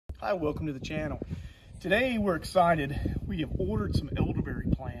Hi, welcome to the channel. Today we're excited. We have ordered some elderberry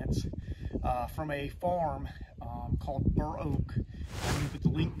plants from a farm called Bur Oak. I'm going to put the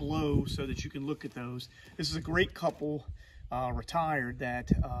link below so that you can look at those. This is a great couple, retired, that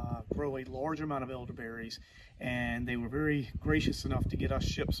grow a large amount of elderberries, and they were very gracious enough to get us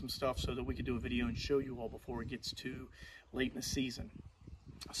shipped some stuff so that we could do a video and show you all before it gets too late in the season.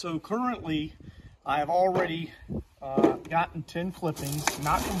 So currently I have already gotten 10 clippings,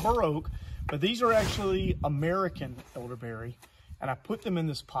 not from Bur Oak, but these are actually American elderberry, and I put them in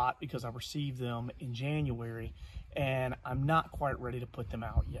this pot because I received them in January and I'm not quite ready to put them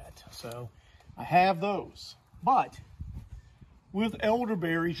out yet. So I have those, but with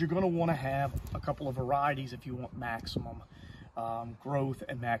elderberries you're going to want to have a couple of varieties if you want maximum growth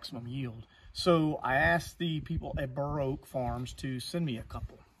and maximum yield. So I asked the people at Bur Oak Farms to send me a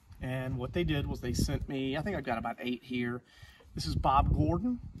couple. And what they did was they sent me, I think I've got about 8 here. This is Bob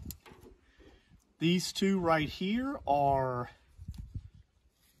Gordon. These two right here are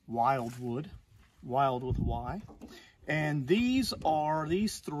Wildwood, Wild with a Y. And these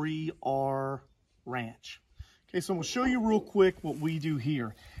three are Ranch. Okay, so I'm gonna show you real quick what we do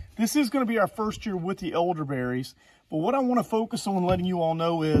here. This is gonna be our first year with the elderberries, but what I wanna focus on letting you all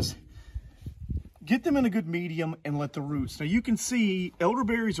know is get them in a good medium and let the roots. Now you can see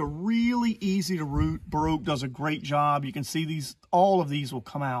elderberries are really easy to root. Bur Oak does a great job. You can see these, all of these will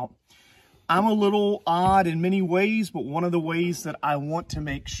come out. I'm a little odd in many ways, but one of the ways that I want to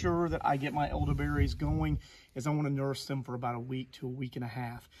make sure that I get my elderberries going is I want to nurse them for about a week to a week and a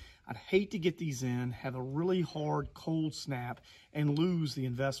half. I'd hate to get these in, have a really hard cold snap, and lose the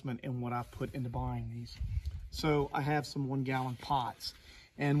investment in what I put into buying these. So I have some 1-gallon pots.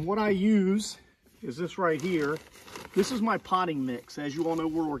 And what I use is this right here. This is my potting mix. As you all know,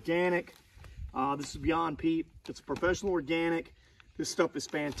 we're organic. This is Beyond Peat. It's professional organic. This stuff is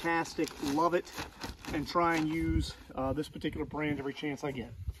fantastic. Love it. And try and use this particular brand every chance I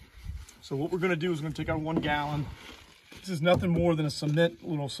get. So what we're going to do is we're going to take our 1 gallon. This is nothing more than a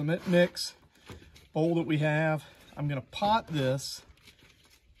little cement mix bowl that we have. I'm going to pot this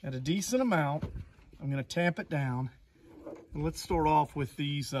at a decent amount. I'm going to tamp it down. And let's start off with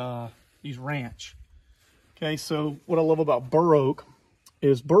these Ranch. Okay, so what I love about Bur Oak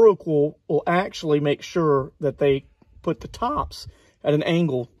is Bur Oak will actually make sure that they put the tops at an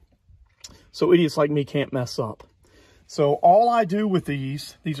angle so idiots like me can't mess up. So all I do with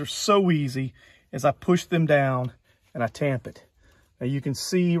these are so easy, is I push them down and I tamp it. Now you can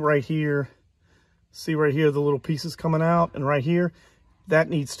see right here the little pieces coming out, and right here, that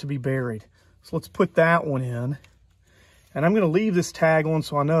needs to be buried. So let's put that one in. And I'm going to leave this tag on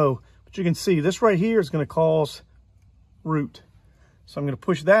so I know. But you can see this right here is going to cause root. So I'm going to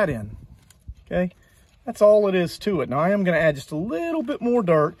push that in. Okay, that's all it is to it. Now I am going to add just a little bit more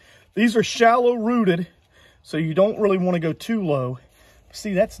dirt. These are shallow rooted, so you don't really want to go too low.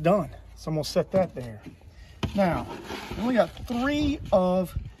 See, that's done. So I'm going to set that there. Now, I only got 3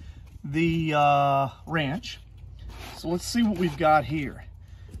 of the Ranch. So let's see what we've got here.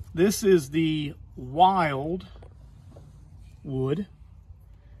 This is the Wild Wood.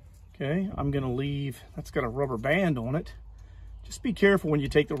 Okay, I'm going to leave, that's got a rubber band on it. Just be careful when you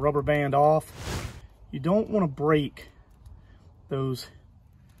take the rubber band off. You don't want to break those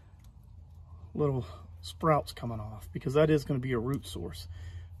little sprouts coming off, because that is going to be a root source.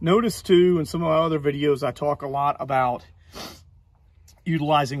 Notice too, in some of my other videos, I talk a lot about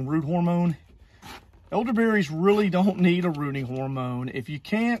utilizing root hormone. Elderberries really don't need a rooting hormone. If you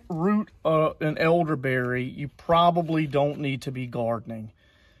can't root an elderberry, you probably don't need to be gardening.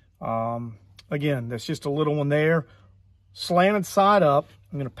 Again, that's just a little one there. Slanted side up.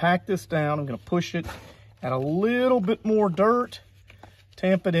 I'm going to pack this down. I'm going to push it. Add a little bit more dirt.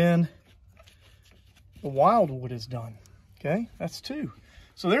 Tamp it in. The Wildwood is done. Okay, that's 2.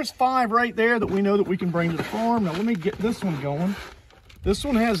 So there's 5 right there that we know that we can bring to the farm. Now let me get this one going. This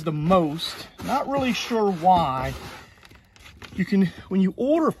one has the most. Not really sure why. You can, when you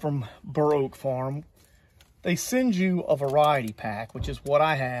order from Bur Oak Farm, they send you a variety pack, which is what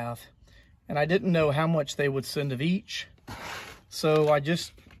I have. And I didn't know how much they would send of each. So I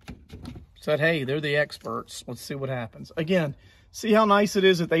just said, hey, they're the experts. Let's see what happens. Again, see how nice it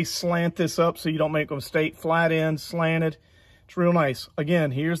is that they slant this up so you don't make a mistake. Flat end, slanted. It's real nice.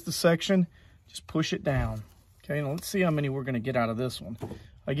 Again, here's the section. Just push it down. Okay, now let's see how many we're going to get out of this one.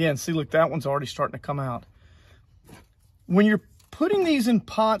 Again, see, look, that one's already starting to come out. When you're putting these in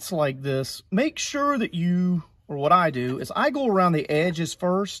pots like this, make sure that you, or what I do, is I go around the edges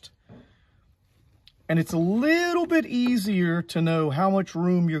first. And it's a little bit easier to know how much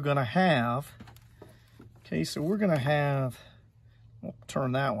room you're going to have. Okay, so we're going to have We'll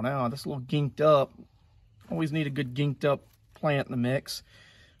turn that one out. That's a little ginked up. Always need a good ginked up plant in the mix.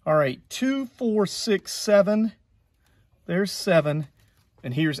 All right, 2, 4, 6, 7. There's 7,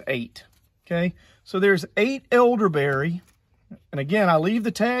 and here's 8. Okay, so there's 8 elderberry. And again, I leave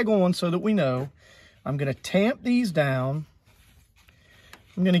the tag on so that we know. I'm going to tamp these down.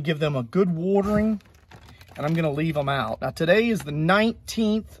 I'm going to give them a good watering, and I'm going to leave them out. Now, today is the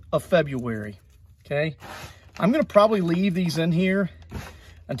 19th of February, okay? I'm going to probably leave these in here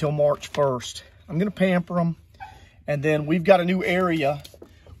until March 1st. I'm going to pamper them, and then we've got a new area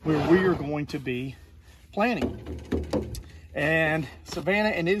where we are going to be planting. And Savannah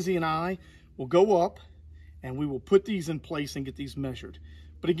and Izzy and I will go up, and we will put these in place and get these measured.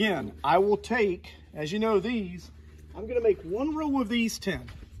 But again, I will take, as you know, these, I'm going to make one row of these 10,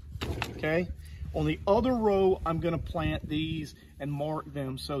 okay? On the other row, I'm going to plant these and mark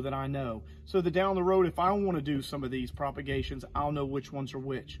them so that I know. So that down the road, if I want to do some of these propagations, I'll know which ones are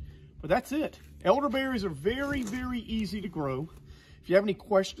which. But that's it. Elderberries are very, very easy to grow. If you have any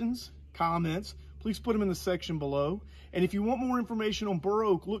questions, comments, please put them in the section below. And if you want more information on bur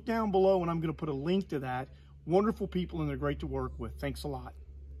oak, look down below and I'm going to put a link to that. Wonderful people and they're great to work with. Thanks a lot.